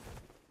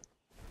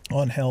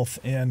on health.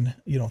 And,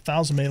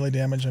 1,000 melee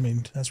damage, I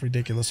mean, that's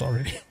ridiculous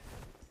already.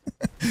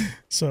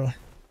 So I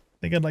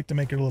think I'd like to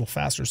make her a little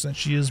faster since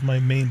she is my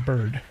main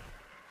bird.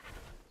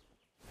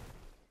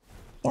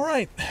 All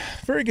right,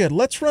 very good.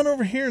 Let's run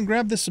over here and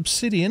grab this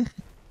obsidian,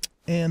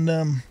 and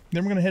then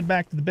we're going to head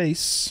back to the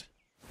base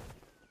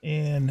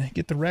and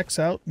get the Rex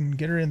out and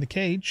get her in the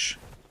cage.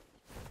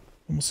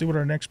 And we'll see what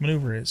our next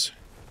maneuver is.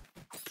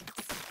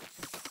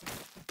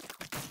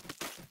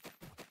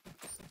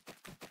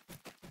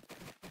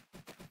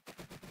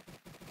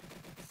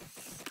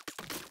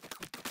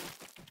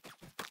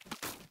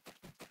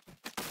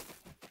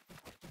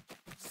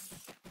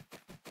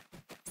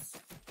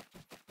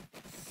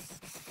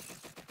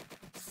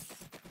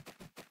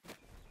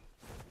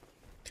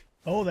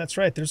 Oh, that's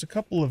right. There's a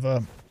couple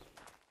of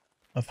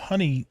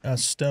honey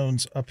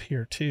stones up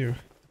here too.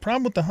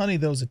 Problem with the honey,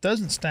 though, is it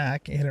doesn't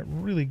stack, and it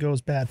really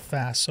goes bad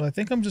fast. So I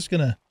think I'm just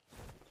going to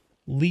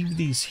leave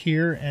these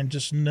here and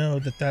just know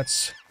that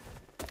that's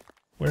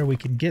where we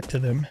can get to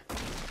them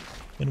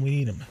when we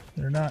need them.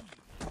 They're not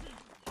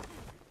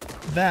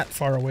that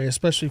far away,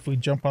 especially if we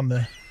jump on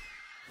the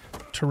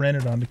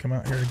Pteranodon to come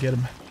out here to get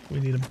them.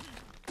 We need them.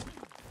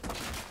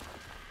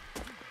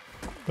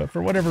 But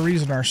for whatever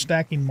reason, our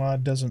stacking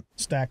mod doesn't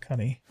stack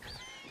honey.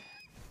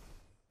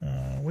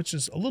 Which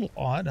is a little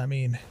odd. I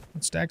mean,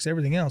 it stacks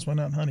everything else. Why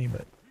not honey?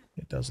 But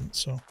it doesn't,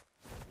 so.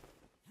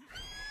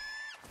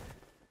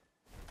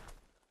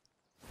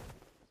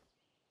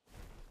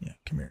 Yeah,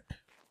 come here.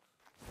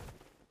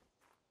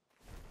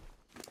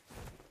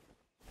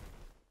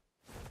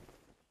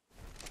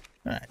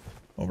 Alright.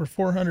 Over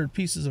 400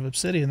 pieces of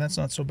obsidian. That's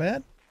not so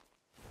bad.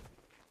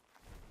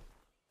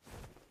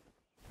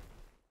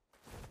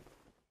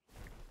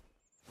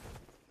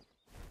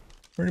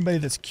 For anybody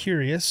that's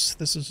curious,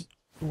 this is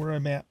where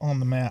I'm at on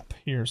the map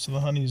here. So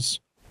the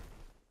honey's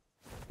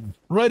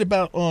right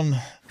about on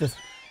the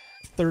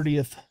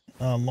 30th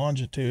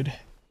longitude.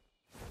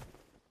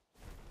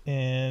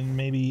 and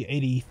maybe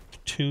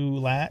 82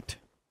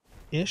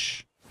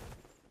 lat-ish.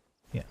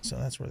 Yeah, so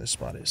that's where this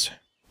spot is.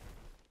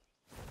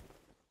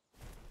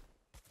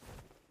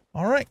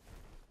 All right,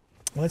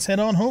 let's head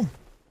on home.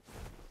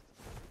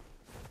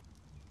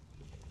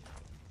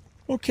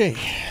 Okay,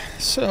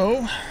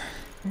 so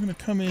we're going to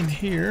come in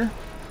here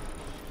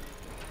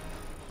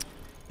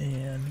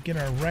and get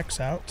our Rex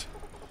out.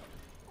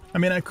 I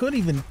mean, I could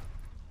even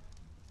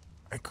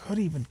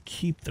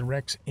keep the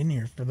Rex in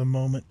here for the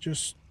moment,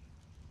 just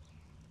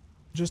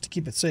to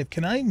keep it safe.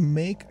 Can I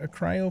make a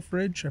cryo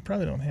fridge? I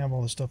probably don't have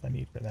all the stuff I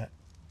need for that.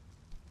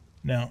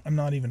 No, I'm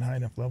not even high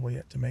enough level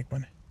yet to make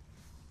one.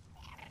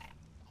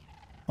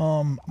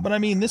 But I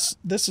mean, this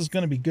is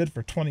going to be good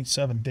for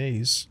 27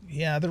 days.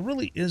 Yeah, there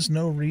really is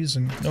no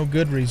reason, no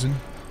good reason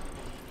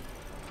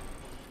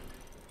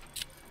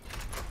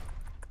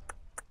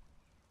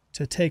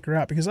to take her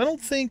out, because I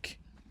don't think,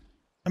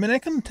 I mean, I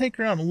can take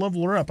her out and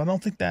level her up. I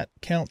don't think that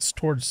counts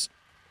towards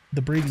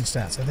the breeding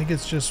stats. I think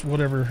it's just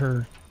whatever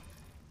her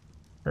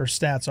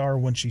stats are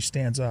when she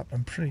stands up.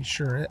 I'm pretty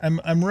sure.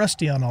 I'm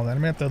rusty on all that. I'm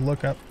gonna have to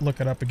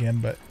look it up again,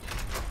 but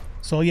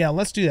so yeah,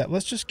 let's do that.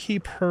 Let's just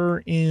keep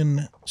her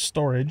in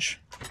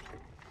storage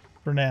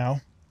for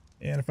now.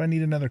 And if I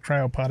need another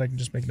cryopod, I can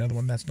just make another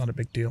one. That's not a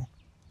big deal.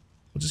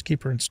 We'll just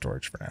keep her in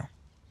storage for now.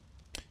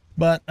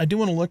 But I do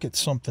want to look at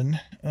something.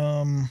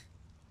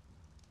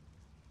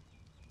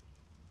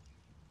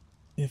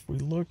 If we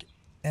look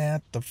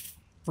at the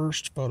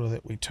first photo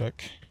that we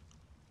took,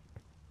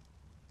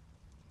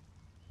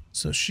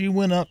 so she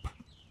went up.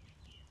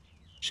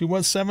 She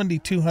was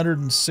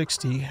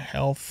 7,260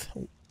 health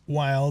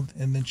wild,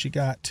 and then she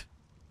got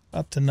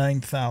up to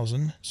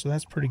 9,000, so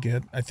that's pretty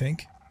good, I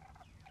think.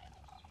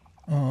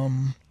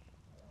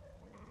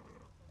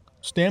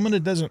 Stamina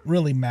doesn't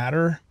really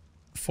matter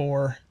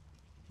for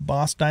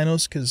boss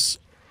dinos because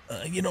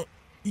you don't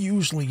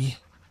usually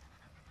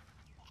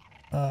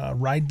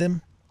ride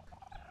them,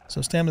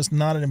 so stamina's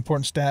not an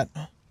important stat.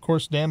 Of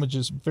course, damage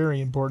is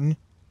very important.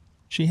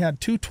 She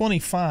had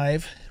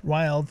 225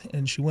 wild,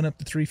 and she went up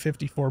to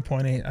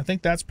 354.8. I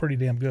think that's pretty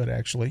damn good,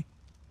 actually.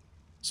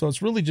 So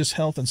it's really just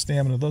health and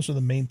stamina. Those are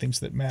the main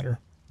things that matter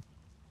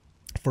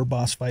for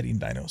boss fighting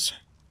dinos.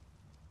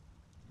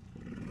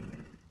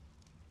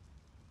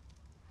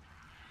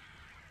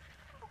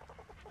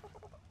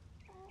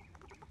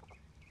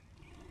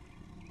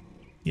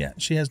 Yeah,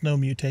 she has no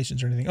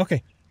mutations or anything.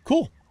 Okay,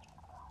 cool.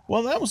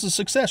 Well, that was a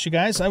success, you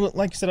guys.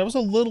 Like I said, I was a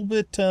little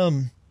bit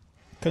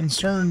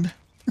concerned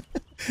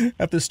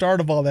at the start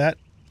of all that,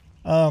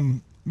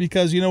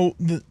 because, you know,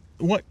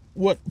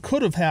 what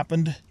could have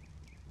happened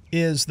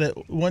is that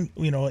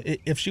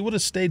if she would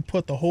have stayed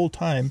put the whole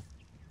time,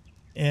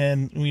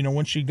 and, you know,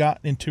 when she got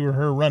into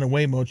her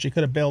runaway mode, she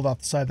could have bailed off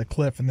the side of the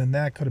cliff, and then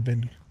that could have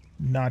been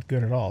not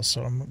good at all.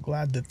 So I'm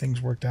glad that things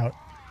worked out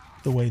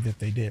the way that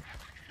they did.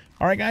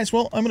 All right, guys.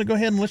 Well, I'm going to go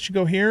ahead and let you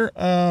go here.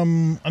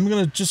 I'm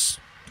going to just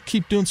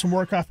keep doing some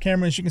work off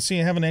camera. As you can see,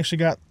 I haven't actually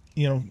got,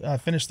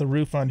 finished the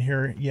roof on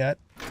here yet.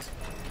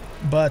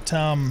 But,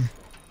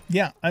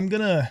 yeah, I'm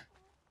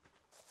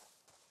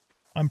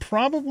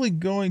probably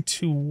going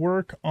to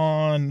work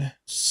on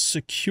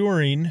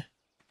securing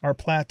our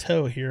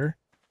plateau here.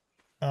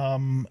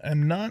 I'm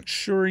not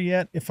sure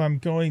yet if I'm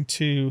going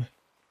to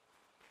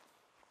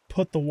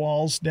put the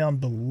walls down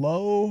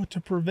below to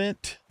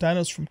prevent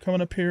dinos from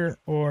coming up here,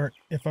 or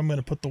if I'm going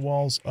to put the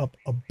walls up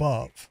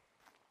above.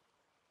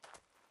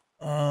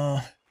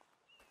 I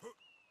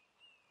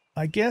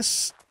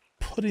guess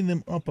putting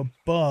them up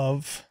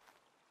above.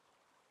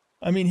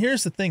 I mean,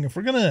 here's the thing. If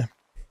we're gonna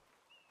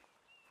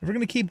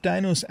keep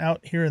dinos out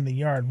here in the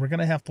yard, we're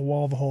gonna have to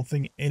wall the whole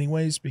thing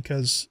anyways,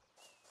 because,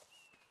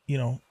 you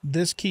know,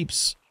 this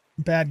keeps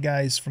bad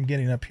guys from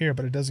getting up here,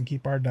 but it doesn't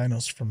keep our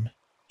dinos from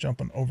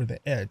jumping over the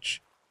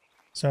edge.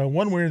 So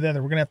one way or the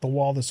other, we're gonna have to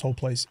wall this whole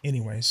place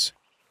anyways.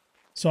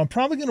 So I'm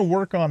probably gonna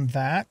work on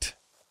that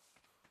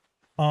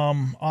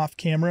off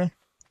camera,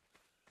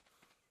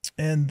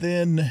 and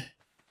then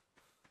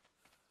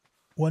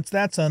once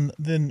that's done,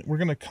 then we're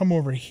going to come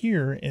over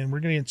here and we're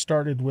going to get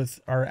started with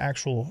our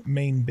actual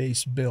main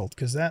base build,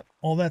 because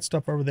all that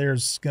stuff over there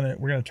is we're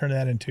going to turn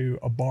that into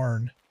a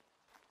barn.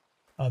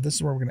 This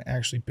is where we're going to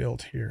actually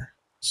build here.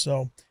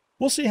 So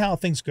we'll see how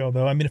things go,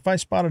 though. I mean, if I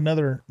spot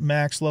another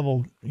max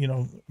level,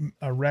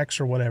 a Rex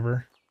or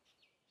whatever,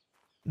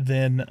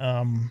 then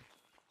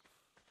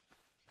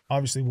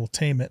obviously we'll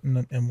tame it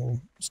and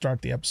we'll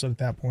start the episode at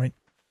that point.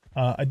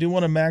 I do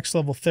want a max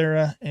level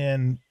Thera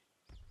and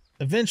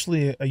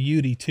eventually a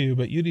Yudi too,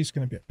 but Yudi's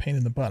going to be a pain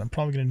in the butt. I'm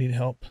probably going to need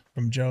help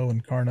from Joe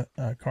and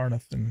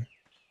Carnath and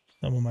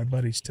some of my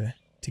buddies to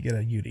get a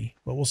Yudi,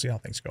 but we'll see how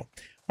things go.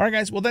 All right,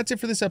 guys. Well, that's it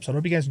for this episode.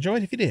 Hope you guys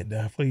enjoyed. If you did,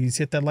 please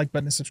hit that like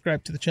button and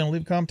subscribe to the channel.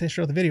 Leave a comment,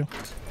 share the video,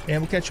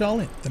 and we'll catch you all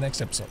in the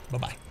next episode.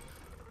 Bye-bye.